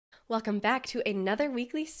Welcome back to another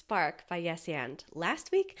weekly Spark by Yes And. Last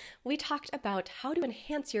week, we talked about how to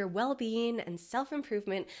enhance your well-being and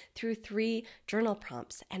self-improvement through 3 journal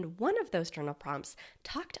prompts. And one of those journal prompts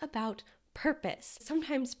talked about purpose.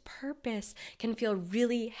 Sometimes purpose can feel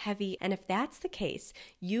really heavy. And if that's the case,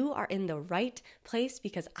 you are in the right place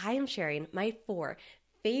because I am sharing my 4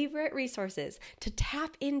 favorite resources to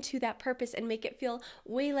tap into that purpose and make it feel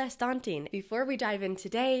way less daunting. Before we dive in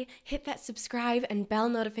today, hit that subscribe and bell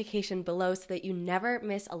notification below so that you never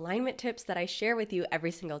miss alignment tips that I share with you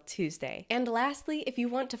every single Tuesday. And lastly, if you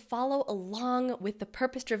want to follow along with the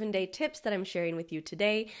purpose-driven day tips that I'm sharing with you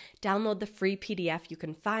today, download the free PDF you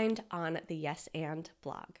can find on the Yes And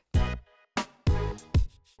blog.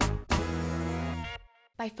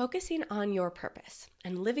 By focusing on your purpose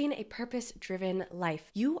and living a purpose-driven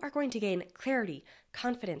life, you are going to gain clarity,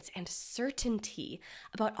 confidence, and certainty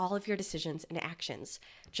about all of your decisions and actions.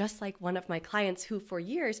 Just like one of my clients who for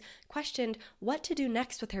years questioned what to do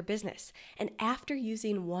next with her business. And after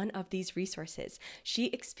using one of these resources, she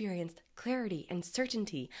experienced clarity and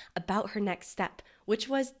certainty about her next step, which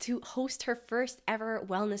was to host her first ever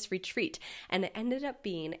wellness retreat, and it ended up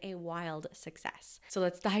being a wild success. So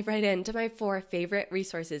let's dive right into my 4 favorite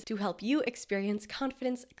resources to help you experience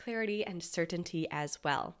confidence, clarity, and certainty as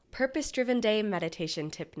well. Purpose-driven day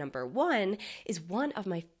meditation tip number 1 is one of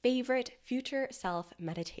my favorite future self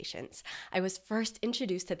meditations. I was first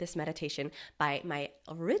introduced to this meditation by my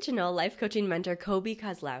original life coaching mentor, Kobe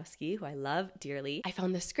Kozlowski, who I love dearly. I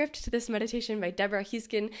found the script to this meditation by Deborah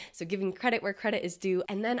Huskin, so giving credit where credit is due.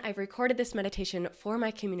 And then I've recorded this meditation for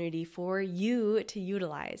my community for you to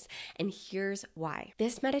utilize. And here's why.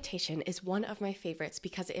 This meditation is one of my favorites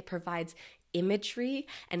because it provides imagery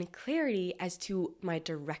and clarity as to my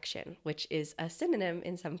direction, which is a synonym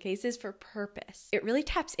in some cases for purpose. It really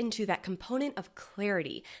taps into that component of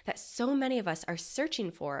clarity that so many of us are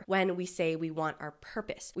searching for when we say we want our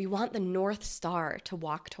purpose. We want the North Star to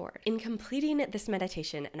walk toward. In completing this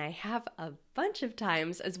meditation, and I have a bunch of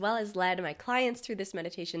times, as well as led my clients through this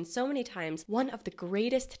meditation so many times, one of the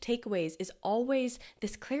greatest takeaways is always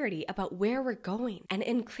this clarity about where we're going. And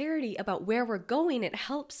in clarity about where we're going, it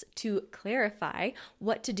helps to clarify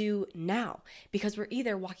what to do now, because we're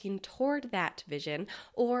either walking toward that vision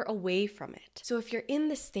or away from it. So if you're in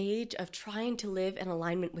the stage of trying to live in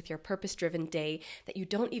alignment with your purpose-driven day that you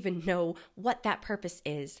don't even know what that purpose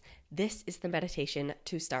is, this is the meditation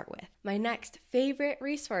to start with. My next favorite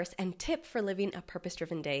resource and tip for living a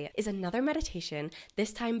purpose-driven day is another meditation,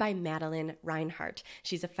 this time by Madeline Reinhart.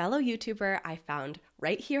 She's a fellow YouTuber I found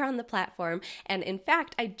right here on the platform, and in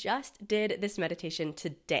fact, I just did this meditation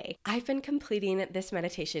today. I've been completing this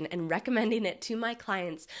meditation and recommending it to my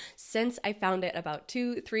clients since I found it about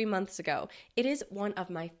 2-3 months ago. It is one of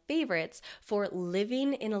my favorites for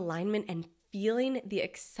living in alignment and feeling the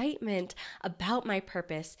excitement about my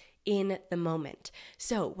purpose in the moment.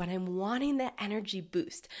 So when I'm wanting that energy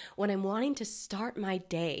boost, when I'm wanting to start my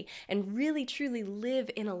day and really truly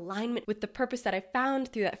live in alignment with the purpose that I found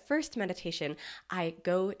through that first meditation, I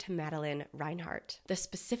go to Madeline Reinhart. The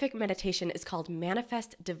specific meditation is called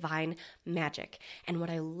Manifest Divine Magic. And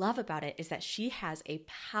what I love about it is that she has a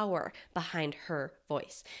power behind her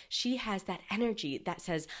voice. She has that energy that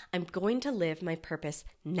says, I'm going to live my purpose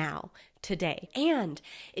now, today. And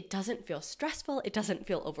it doesn't feel stressful. It doesn't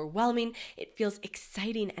feel overwhelming. It feels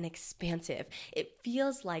exciting and expansive. It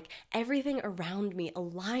feels like everything around me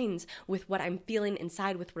aligns with what I'm feeling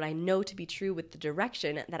inside, with what I know to be true, with the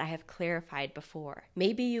direction that I have clarified before.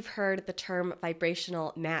 Maybe you've heard the term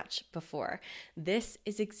vibrational match before. This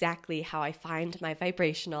is exactly how I find my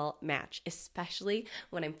vibrational match, especially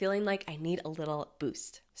when I'm feeling like I need a little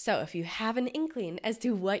boost. So if you have an inkling as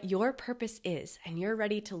to what your purpose is and you're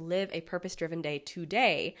ready to live a purpose-driven day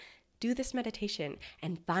today, do this meditation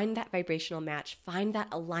and find that vibrational match, find that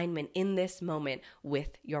alignment in this moment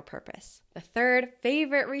with your purpose. The third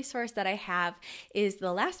favorite resource that I have is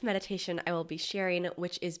the last meditation I will be sharing,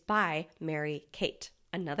 which is by Mary Kate.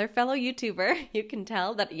 Another fellow YouTuber. You can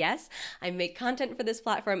tell that, yes, I make content for this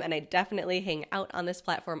platform and I definitely hang out on this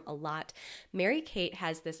platform a lot. Mary Kate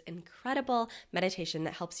has this incredible meditation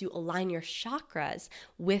that helps you align your chakras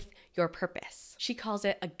with your purpose. She calls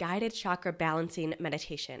it a guided chakra balancing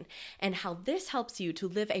meditation. And how this helps you to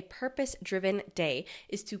live a purpose-driven day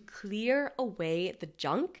is to clear away the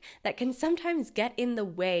junk that can sometimes get in the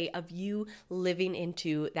way of you living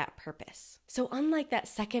into that purpose. So unlike that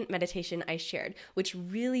second meditation I shared, which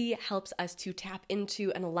really helps us to tap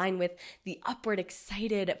into and align with the upward,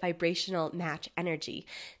 excited, vibrational match energy,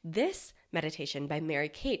 this meditation by Mary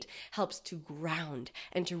Kate helps to ground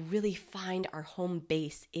and to really find our home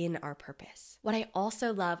base in our purpose. What I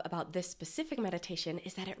also love about this specific meditation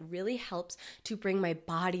is that it really helps to bring my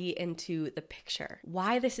body into the picture.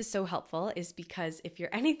 Why this is so helpful is because if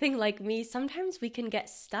you're anything like me, sometimes we can get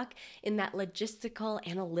stuck in that logistical,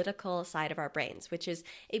 analytical side of our brains, which is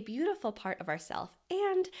a beautiful part of ourself,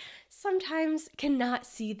 and sometimes cannot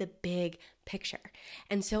see the big picture.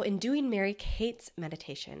 And so in doing Mary Kate's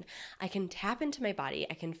meditation, I can tap into my body,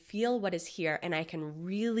 I can feel what is here, and I can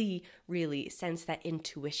really, really sense that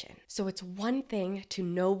intuition. So it's one thing to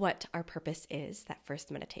know what our purpose is, that first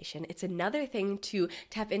meditation. It's another thing to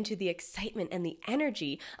tap into the excitement and the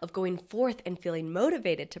energy of going forth and feeling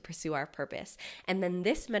motivated to pursue our purpose. And then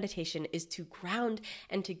this meditation is to ground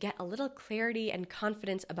and to get a little clarity and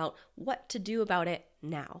confidence about what to do about it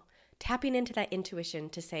now. Tapping into that intuition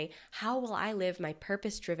to say, how will I live my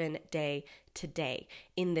purpose-driven day today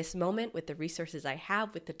in this moment with the resources I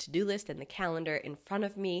have, with the to-do list and the calendar in front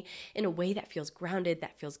of me in a way that feels grounded,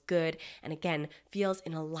 that feels good, and again, feels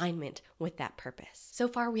in alignment with that purpose. So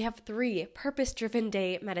far, we have 3 purpose-driven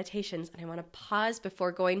day meditations, and I want to pause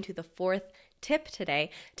before going to the 4th tip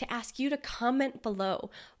today to ask you to comment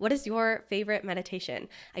below. What is your favorite meditation?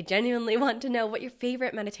 I genuinely want to know what your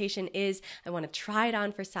favorite meditation is. I want to try it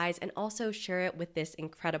on for size and also share it with this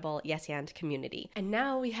incredible Yes And community. And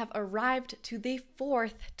now we have arrived to the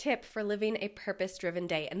 4th tip for living a purpose-driven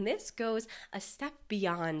day, and this goes a step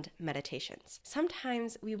beyond meditations.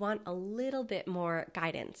 Sometimes we want a little bit more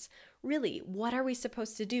guidance. Really, what are we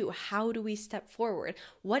supposed to do? How do we step forward?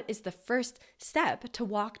 What is the first step to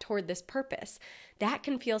walk toward this purpose? That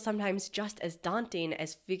can feel sometimes just as daunting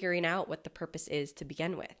as figuring out what the purpose is to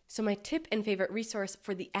begin with. So my tip and favorite resource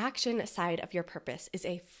for the action side of your purpose is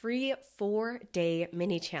a free 4-day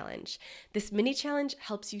mini challenge. This mini challenge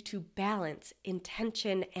helps you to balance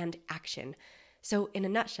intention and action. So in a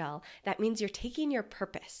nutshell, that means you're taking your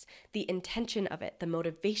purpose, the intention of it, the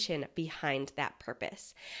motivation behind that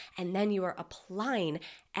purpose, and then you are applying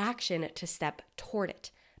action to step toward it,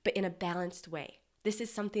 but in a balanced way. This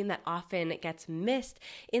is something that often gets missed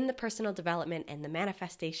in the personal development and the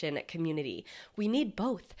manifestation community. We need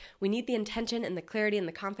both. We need the intention and the clarity and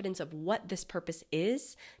the confidence of what this purpose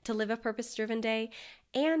is to live a purpose-driven day,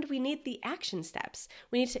 and we need the action steps.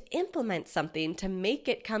 We need to implement something to make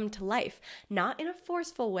it come to life, not in a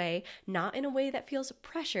forceful way, not in a way that feels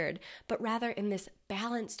pressured, but rather in this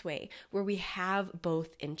balanced way where we have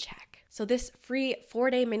both in check. So this free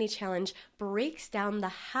 4-day mini challenge breaks down the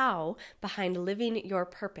how behind living your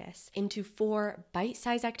purpose into 4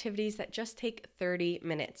 bite-sized activities that just take 30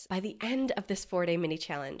 minutes. By the end of this 4-day mini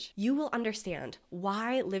challenge, you will understand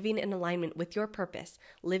why living in alignment with your purpose,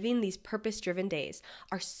 living these purpose-driven days,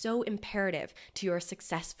 are so imperative to your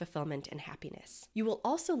success, fulfillment, and happiness. You will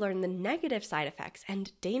also learn the negative side effects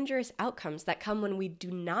and dangerous outcomes that come when we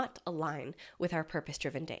do not align with our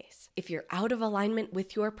purpose-driven days. If you're out of alignment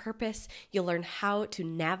with your purpose, you'll learn how to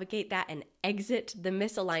navigate that and exit the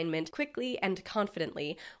misalignment quickly and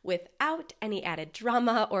confidently without any added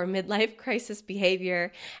drama or midlife crisis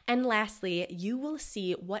behavior. And lastly, you will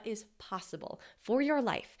see what is possible for your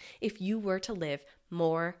life if you were to live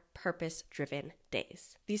more purpose-driven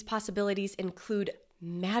days. These possibilities include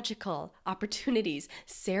magical opportunities,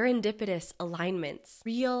 serendipitous alignments,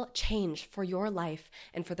 real change for your life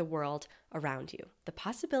and for the world around you. The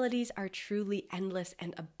possibilities are truly endless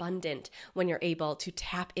and abundant when you're able to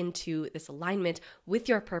tap into this alignment with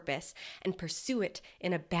your purpose and pursue it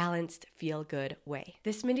in a balanced, feel-good way.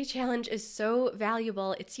 This mini challenge is so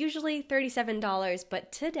valuable. It's usually $37,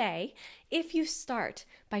 but today, if you start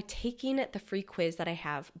by taking the free quiz that I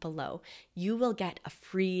have below, you will get a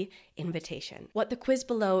free invitation. What the quiz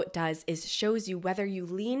below does is shows you whether you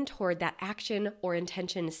lean toward that action or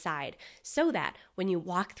intention side, so that when you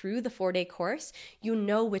walk through the 4-day course, you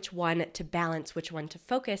know which one to balance, which one to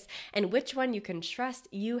focus, and which one you can trust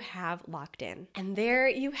you have locked in. And there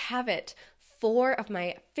you have it. 4 of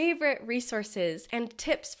my favorite resources and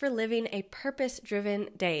tips for living a purpose-driven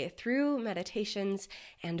day through meditations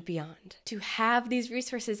and beyond. To have these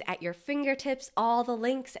resources at your fingertips, all the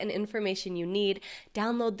links and information you need,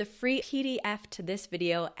 download the free PDF to this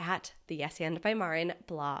video at the Yes And by Marin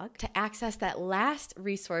blog. To access that last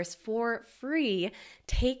resource for free,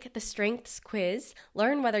 take the strengths quiz,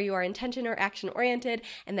 learn whether you are intention or action oriented,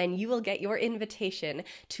 and then you will get your invitation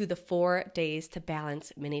to the 4 days to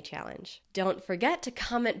balance mini challenge. Don't Don't forget to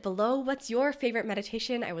comment below what's your favorite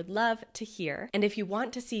meditation. I would love to hear. And if you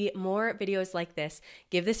want to see more videos like this,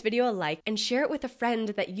 give this video a like and share it with a friend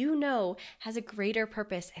that you know has a greater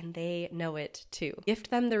purpose and they know it too. Gift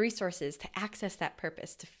them the resources to access that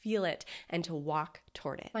purpose, to feel it, and to walk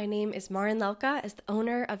toward it. My name is Marin Lelka. As the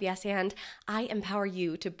owner of Yes And, I empower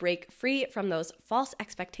you to break free from those false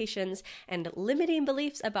expectations and limiting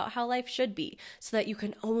beliefs about how life should be so that you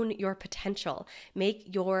can own your potential,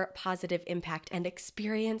 make your positive impact, and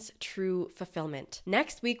experience true fulfillment.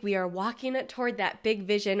 Next week, we are walking toward that big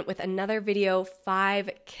vision with another video, 5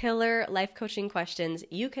 killer life coaching questions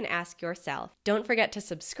you can ask yourself. Don't forget to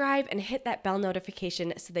subscribe and hit that bell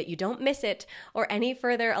notification so that you don't miss it or any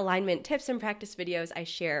further alignment tips and practice videos I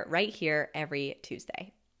share right here every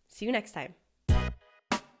Tuesday. See you next time.